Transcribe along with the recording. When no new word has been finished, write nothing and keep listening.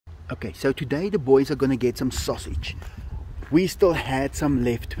Okay, so today the boys are gonna get some sausage. We still had some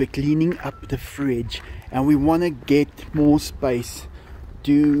left. We're cleaning up the fridge and we want to get more space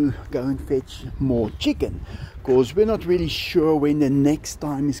to go and fetch more chicken, because we're not really sure when the next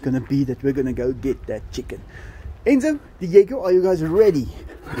time is going to be that we're going to go get that chicken. Enzo, Diego, are you guys ready?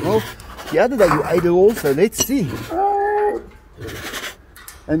 Well, the other day you ate it also. Let's see.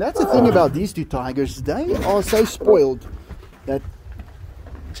 And that's the thing about these two tigers. They are so spoiled that,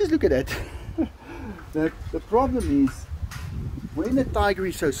 just look at that. The problem is, when a tiger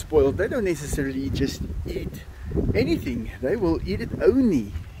is so spoiled, they don't necessarily just eat anything. They will eat it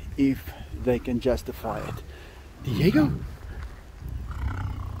only if they can justify it. Diego?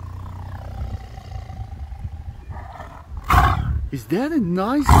 Is that a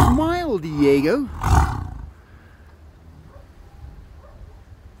nice smile, Diego?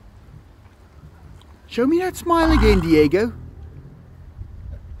 Show me that smile again, Diego.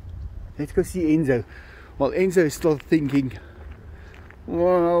 Let's go see Enzo. Well, Enzo is still thinking,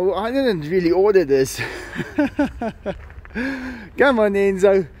 well, I didn't really order this. Come on,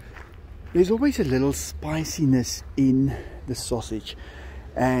 Enzo. There's always a little spiciness in the sausage,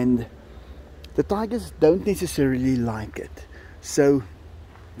 and the tigers don't necessarily like it. So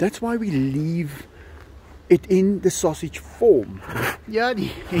that's why we leave it in the sausage form. Yeah,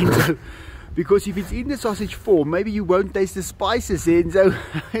 Enzo. Because if it's in the sausage form, maybe you won't taste the spices, Enzo.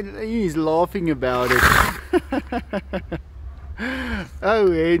 He's laughing about it. Oh,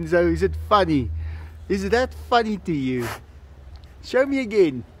 Enzo, is it funny? Is that funny to you? Show me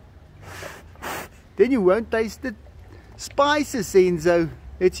again. Then you won't taste the spices, Enzo.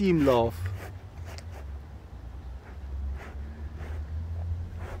 Let's see him laugh.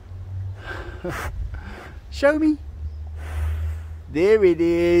 Show me. There it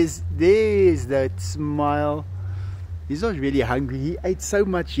is. There's that smile. He's not really hungry. He ate so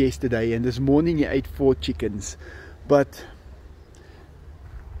much yesterday, and this morning he ate 4 chickens. But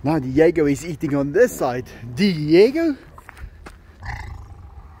now Diego is eating on this side. Diego?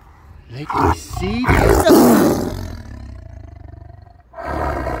 Let me see.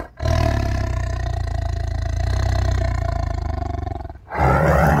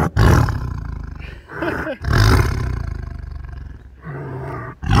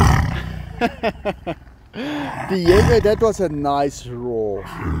 Diego, that was a nice roar.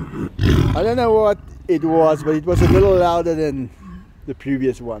 I don't know what it was, but it was a little louder than the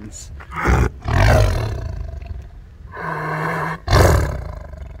previous ones.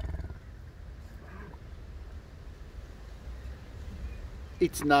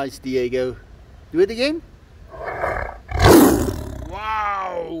 It's nice, Diego. Do it again.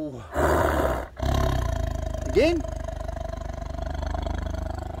 Wow! Again.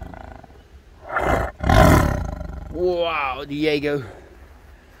 Wow, Diego.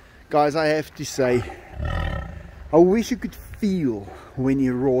 Guys, I have to say, I wish you could feel when he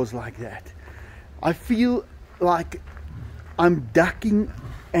roars like that. I feel like I'm ducking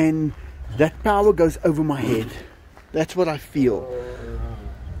and that power goes over my head. That's what I feel.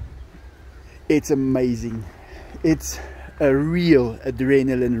 It's amazing. It's a real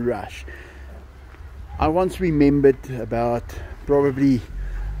adrenaline rush. I once remembered about probably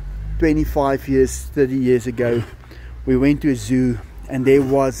 25 years, 30 years ago, we went to a zoo and there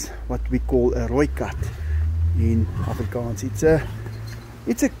was what we call a rooi kat in Afrikaans.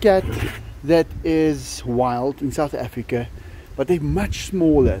 It's a cat that is wild in South Africa, but they're much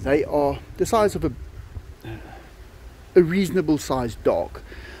smaller. They are the size of a reasonable sized dog.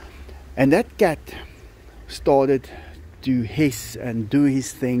 And that cat started to hiss and do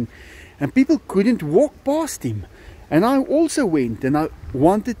his thing, and people couldn't walk past him. And I also went and I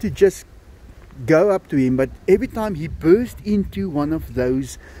wanted to just go up to him, but every time he burst into one of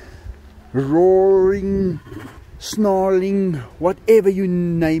those roaring, snarling, whatever you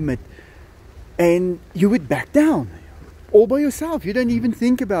name it, and you would back down all by yourself. You don't even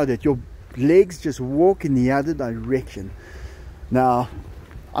think about it. Your legs just walk in the other direction. Now,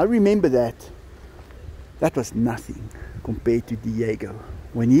 I remember that. That was nothing compared to Diego.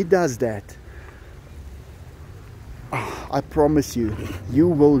 When he does that, I promise you, you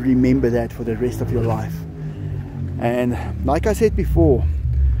will remember that for the rest of your life. And like I said before,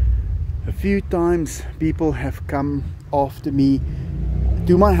 a few times people have come after me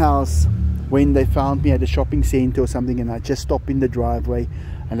to my house when they found me at a shopping center or something, and I just stop in the driveway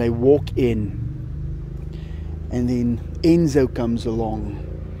and they walk in, and then Enzo comes along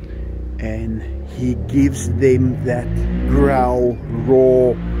and he gives them that growl,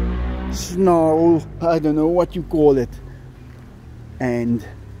 roar, snarl, I don't know what you call it. And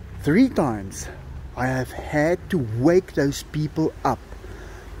 3 times I have had to wake those people up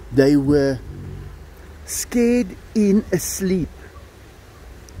They were scared in asleep.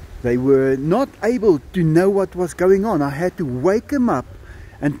 They were not able to know what was going on. I had to wake them up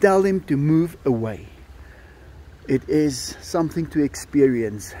and tell them to move away. It is something to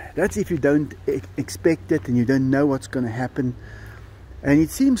experience. That's if you don't expect it and you don't know what's going to happen. And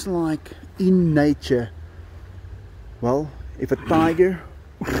it seems like in nature, well, if a tiger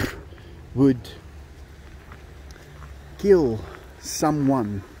would kill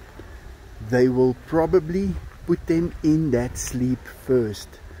someone, they will probably put them in that sleep first.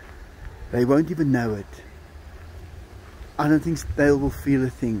 They won't even know it. I don't think they will feel a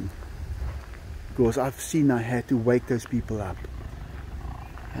thing, because I've seen I had to wake those people up.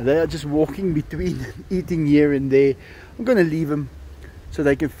 And they are just walking between eating here and there. I'm going to leave them so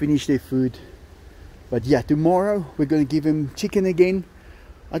they can finish their food. But yeah, tomorrow we're going to give them chicken again.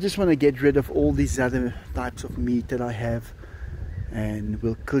 I just want to get rid of all these other types of meat that I have, and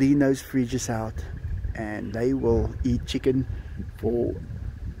we'll clean those fridges out, and they will eat chicken for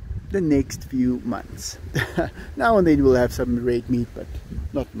the next few months. Now and then we'll have some red meat, but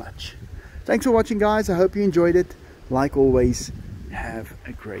not much. Thanks for watching, guys. I hope you enjoyed it. Like always, have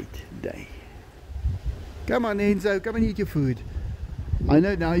a great day. Come on, Enzo, come and eat your food. I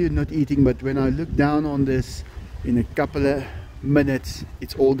know now you're not eating, but when I look down on this in a couple of minutes,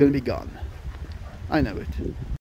 it's all going to be gone. I know it.